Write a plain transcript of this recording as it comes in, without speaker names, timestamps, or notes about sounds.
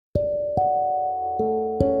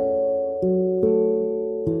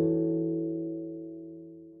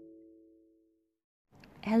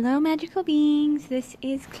Hello, magical beings. This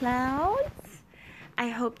is Clouds. I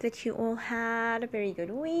hope that you all had a very good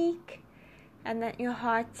week and that your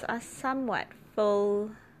hearts are somewhat full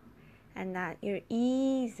and that you're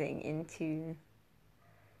easing into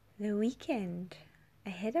the weekend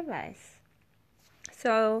ahead of us.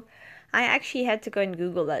 So, I actually had to go and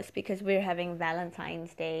Google this because we're having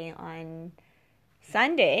Valentine's Day on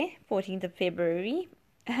Sunday, 14th of February.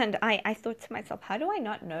 And I thought to myself, how do I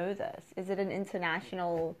not know this? Is it an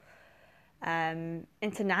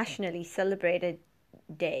internationally celebrated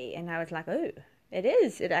day? And I was like, oh, it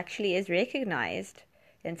is. It actually is recognized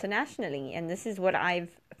internationally. And this is what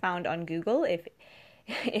I've found on Google. If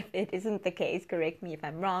it isn't the case, correct me if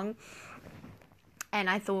I'm wrong. And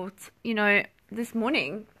I thought, this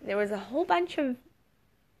morning there was a whole bunch of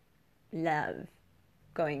love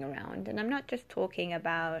going around. And I'm not just talking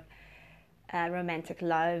about romantic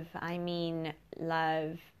love. I mean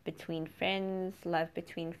love between friends, love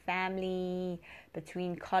between family,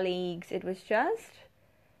 between colleagues. It was just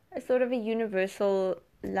a sort of a universal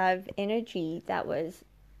love energy that was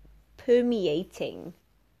permeating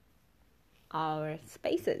our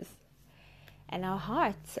spaces and our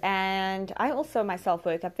hearts. And I also myself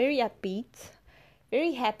woke up very upbeat,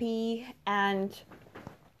 very happy and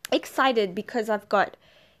excited because I've got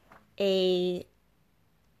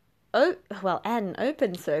an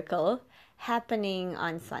open circle happening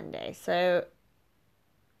on Sunday. So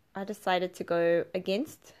I decided to go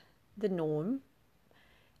against the norm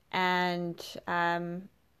and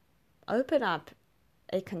open up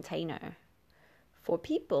a container for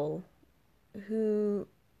people who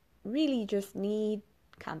really just need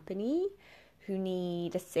company, who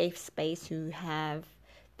need a safe space, who have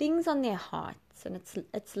things on their hearts. And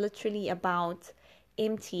it's literally about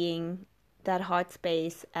emptying that heart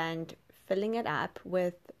space and filling it up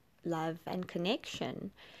with love and connection.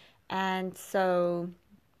 And so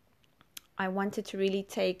I wanted to really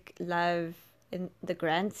take love in the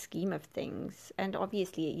grand scheme of things. And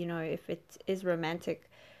obviously, if it is romantic,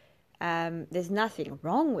 there's nothing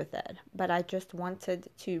wrong with it. But I just wanted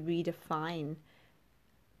to redefine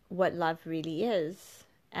what love really is.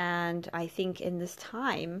 And I think in this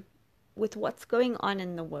time, with what's going on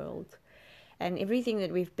in the world, and everything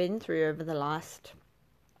that we've been through over the last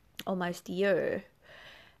almost year,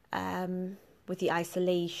 with the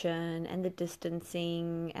isolation and the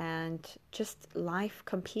distancing and just life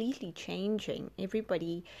completely changing,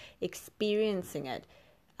 everybody experiencing it,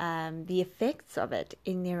 the effects of it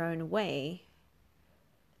in their own way,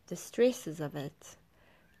 the stresses of it.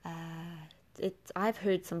 I've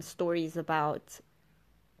heard some stories about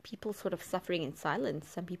people sort of suffering in silence.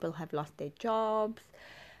 Some people have lost their jobs,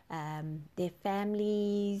 their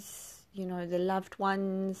families, their loved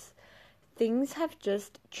ones. Things have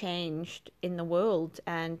just changed in the world,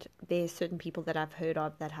 and there's certain people that I've heard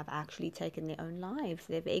of that have actually taken their own lives.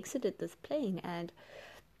 They've exited this plane, and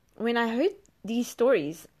when I heard these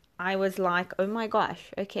stories, I was like, oh my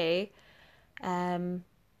gosh, okay,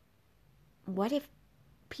 what if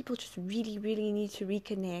people just really, really need to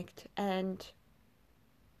reconnect, and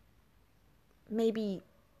maybe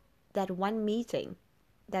that one meeting,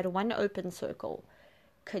 that one open circle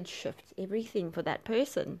could shift everything for that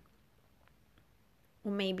person.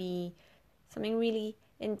 Or maybe something really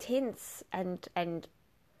intense and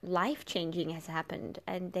life-changing has happened,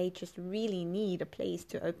 and they just really need a place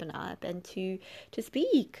to open up and to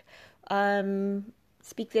speak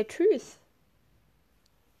their truth.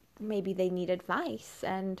 Maybe they need advice.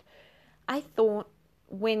 And I thought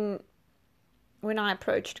when I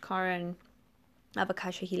approached Karen of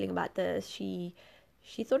Akasha Healing about this, she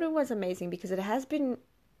thought it was amazing because it has been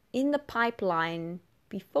in the pipeline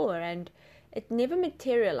before and it never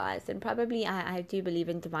materialized. And probably I do believe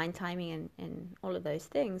in divine timing and all of those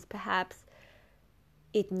things. Perhaps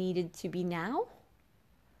it needed to be now.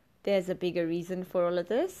 There's a bigger reason for all of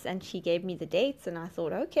this. And she gave me the dates and I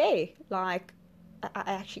thought, okay, I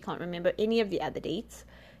actually can't remember any of the other dates,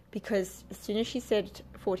 because as soon as she said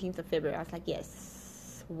 14th of February, I was like,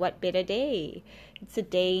 yes, what better day? It's a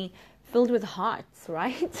day filled with hearts,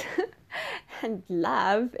 right? And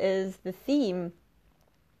love is the theme.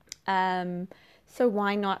 So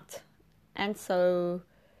why not? And so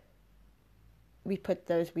we put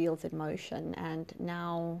those wheels in motion, and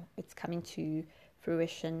now it's coming to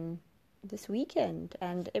fruition this weekend,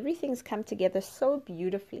 and everything's come together so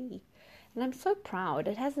beautifully. And I'm so proud.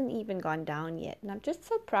 It hasn't even gone down yet, and I'm just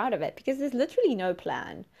so proud of it because there's literally no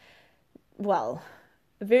plan. Well,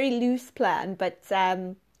 a very loose plan, but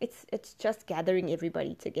it's just gathering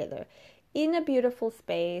everybody together in a beautiful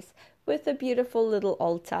space with a beautiful little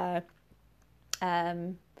altar,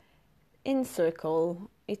 in circle.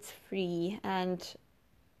 It's free, and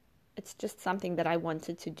It's just something that I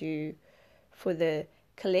wanted to do for the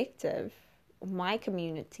collective, my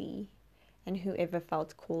community, and whoever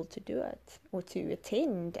felt called to do it or to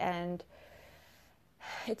attend. And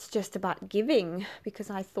it's just about giving, because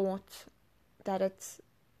I thought that it's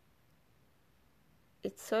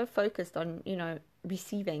so focused on,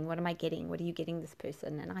 receiving. What am I getting? What are you getting this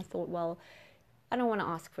person? And I thought, well, I don't want to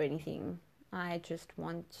ask for anything. I just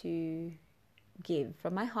want to give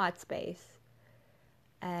from my heart space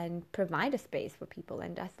and provide a space for people.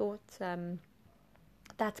 And I thought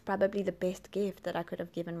that's probably the best gift that I could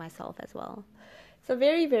have given myself as well. So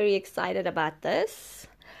very, very excited about this.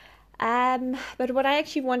 But what I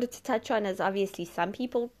actually wanted to touch on is, obviously some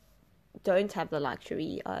people don't have the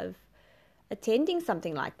luxury of attending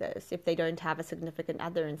something like this if they don't have a significant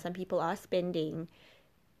other, and some people are spending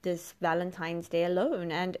this Valentine's Day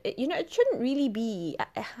alone. And it shouldn't really be,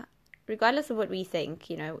 regardless of what we think.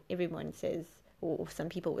 Everyone says, or some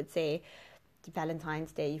people would say,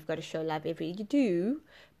 Valentine's Day, you've got to show love every day. You do,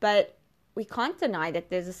 but we can't deny that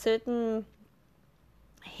there's a certain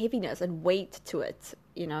heaviness and weight to it,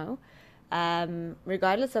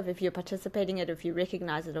 regardless of if you're participating in it, or if you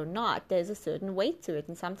recognize it or not. There's a certain weight to it,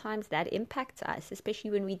 and sometimes that impacts us, especially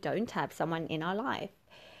when we don't have someone in our life,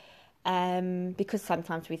 because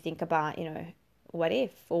sometimes we think about, what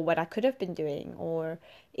if, or what I could have been doing, or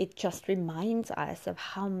it just reminds us of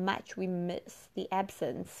how much we miss the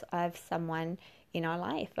absence of someone in our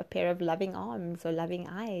life, a pair of loving arms or loving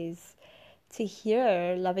eyes, to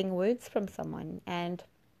hear loving words from someone. And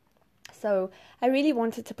so I really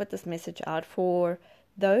wanted to put this message out for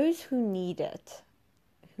those who need it,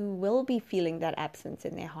 who will be feeling that absence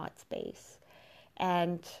in their heart space.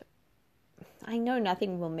 And I know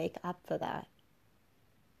nothing will make up for that,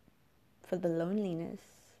 for the loneliness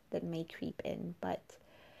that may creep in. But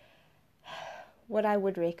what I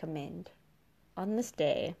would recommend on this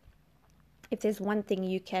day, if there's one thing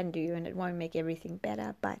you can do, and it won't make everything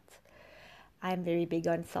better, but I'm very big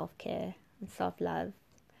on self-care and self-love.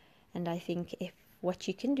 And I think if what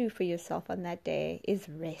you can do for yourself on that day is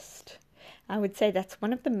rest, I would say that's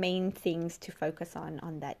one of the main things to focus on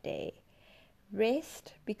that day.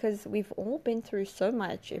 Rest, because we've all been through so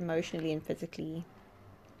much emotionally and physically.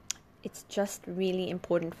 It's just really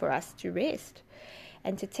important for us to rest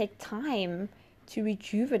and to take time to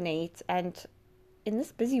rejuvenate. And in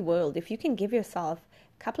this busy world, if you can give yourself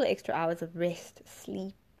a couple of extra hours of rest,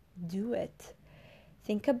 sleep, do it.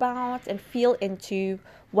 Think about and feel into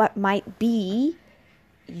what might be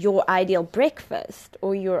your ideal breakfast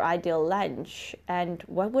or your ideal lunch, and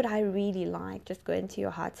what would I really like. Just go into your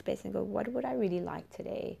heart space and go, what would I really like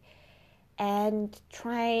today? And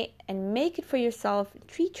try and make it for yourself.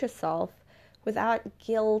 Treat yourself without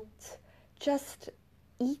guilt. Just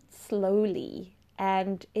eat slowly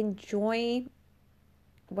and enjoy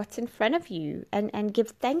what's in front of you, and give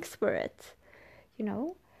thanks for it.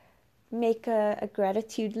 Make a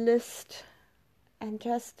gratitude list, and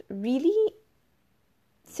just really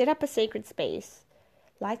set up a sacred space.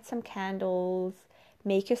 Light some candles,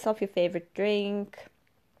 make yourself your favorite drink,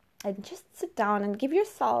 and just sit down and give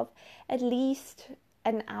yourself at least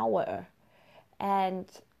an hour. And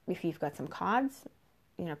if you've got some cards,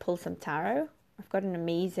 pull some tarot. I've got an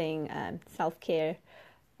amazing self-care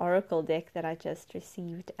oracle deck that I just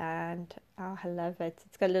received, and I love it.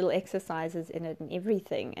 It's got little exercises in it and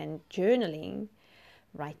everything, and journaling.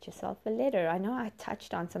 Write yourself a letter. I know I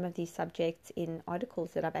touched on some of these subjects in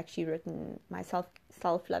articles that I've actually written, my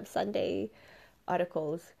Self-Love Sunday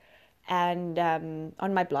articles, and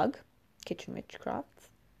on my blog, Kitchen Witchcrafts.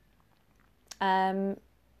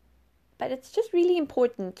 But it's just really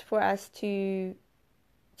important for us to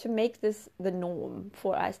make this the norm,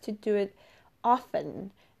 for us to do it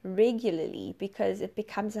often, regularly, because it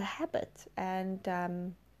becomes a habit.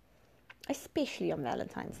 And especially on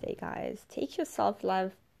Valentine's Day, guys, take your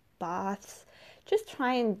self-love baths. Just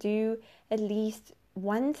try and do at least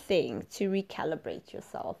one thing to recalibrate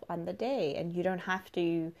yourself on the day. And you don't have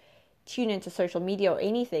to tune into social media or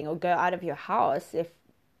anything, or go out of your house if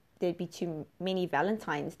there'd be too many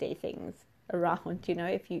Valentine's Day things around.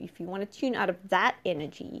 If you want to tune out of that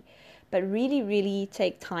energy, but really, really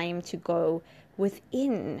take time to go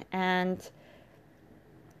within. And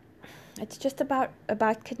it's just about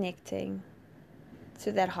connecting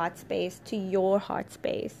to that heart space, to your heart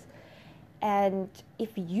space. And if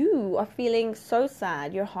you are feeling so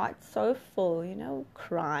sad, your heart's so full,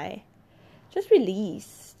 cry. Just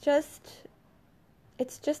release.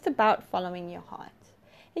 It's just about following your heart.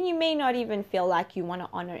 And you may not even feel like you want to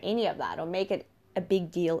honor any of that or make it a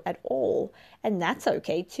big deal at all. And that's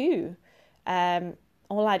okay too.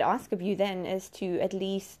 All I'd ask of you then is to at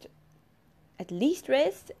least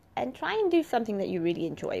rest and try and do something that you really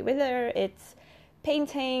enjoy, whether it's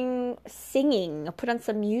painting, singing, or put on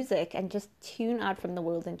some music and just tune out from the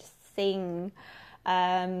world and just sing,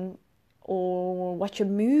 or watch a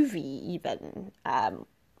movie even.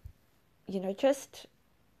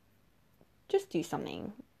 Just do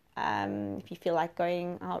something. If you feel like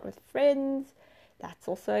going out with friends, that's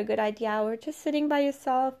also a good idea. Or just sitting by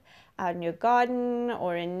yourself out in your garden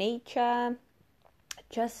or in nature.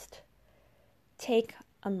 Just take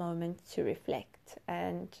a moment to reflect,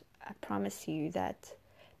 and I promise you that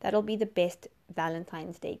that'll be the best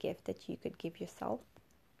Valentine's Day gift that you could give yourself.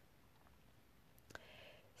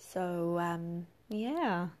 So,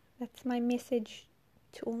 that's my message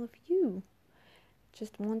to all of you.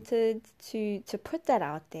 Just wanted to put that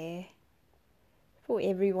out there for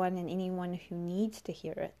everyone and anyone who needs to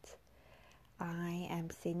hear it. I am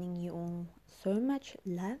sending you all so much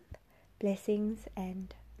love, blessings,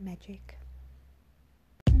 and magic.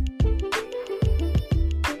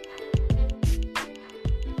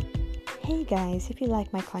 Hey guys, if you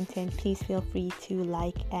like my content, please feel free to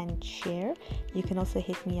like and share. You can also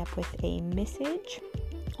hit me up with a message.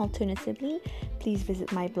 Alternatively, please visit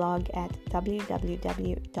my blog at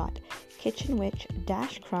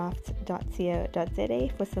www.kitchenwitch-crafts.co.za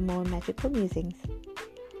for some more magical musings.